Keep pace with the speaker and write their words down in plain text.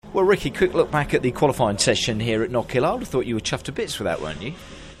Well, Ricky, quick look back at the qualifying session here at Knockhill. I would have thought you were chuffed to bits with that, weren't you?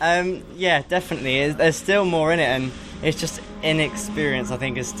 Yeah, definitely. There's still more in it, and it's just inexperience, I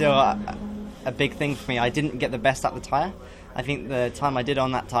think, is still a big thing for me. I didn't get the best out of the tyre. I think the time I did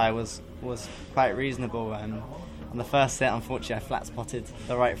on that tyre was quite reasonable. On the first set, unfortunately, I flat spotted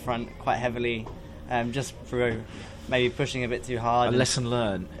the right front quite heavily, just through maybe pushing a bit too hard. A lesson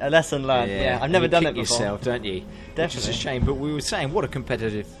learned. Yeah. I've never done it before. Yourself, don't you? Definitely. Which is a shame. But we were saying, what a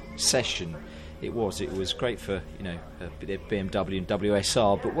competitive session it was. It was great for the BMW and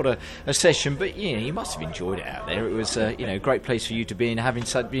WSR, but what a session. But you must have enjoyed it out there. It was a great place for you to be in, having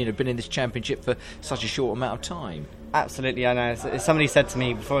been in this championship for such a short amount of time. Absolutely, I know. If somebody said to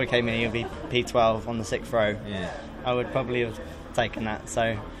me before I came in, you'll be P12 on the 6th row, I would probably have taken that.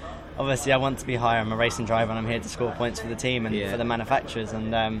 So obviously I want to be higher. I'm a racing driver and I'm here to score points for the team and for the manufacturers,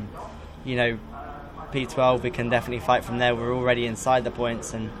 and P12 we can definitely fight from there. We're already inside the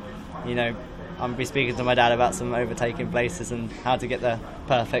points, and I'll be speaking to my dad about some overtaking places and how to get the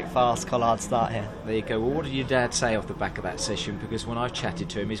perfect fast collard start here. There you go. Well, what did your dad say off the back of that session? Because when I chatted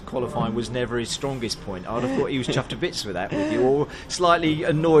to him, his qualifying was never his strongest point. I'd have thought he was chuffed to bits with that with you, or slightly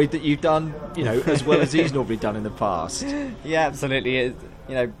annoyed that you've done as well as he's normally done in the past. Yeah, absolutely.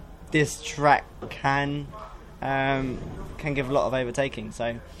 This track can give a lot of overtaking.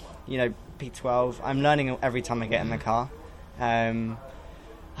 So, P12, I'm learning every time I get in the car.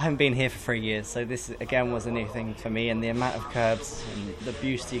 I haven't been here for 3 years, so this again was a new thing for me, and the amount of curbs and the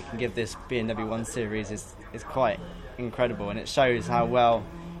boost you can give this BMW 1 Series is quite incredible, and it shows how well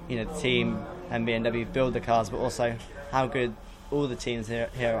the team and BMW build the cars, but also how good all the teams here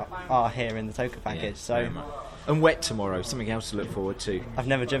are here in the Toka package. And wet tomorrow, something else to look forward to. I've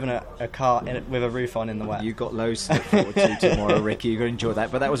never driven a car with a roof on in the wet. You've got loads to look forward to tomorrow, Ricky. You're going to enjoy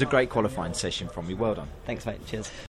that. But that was a great qualifying session from you. Well done. Thanks, mate. Cheers.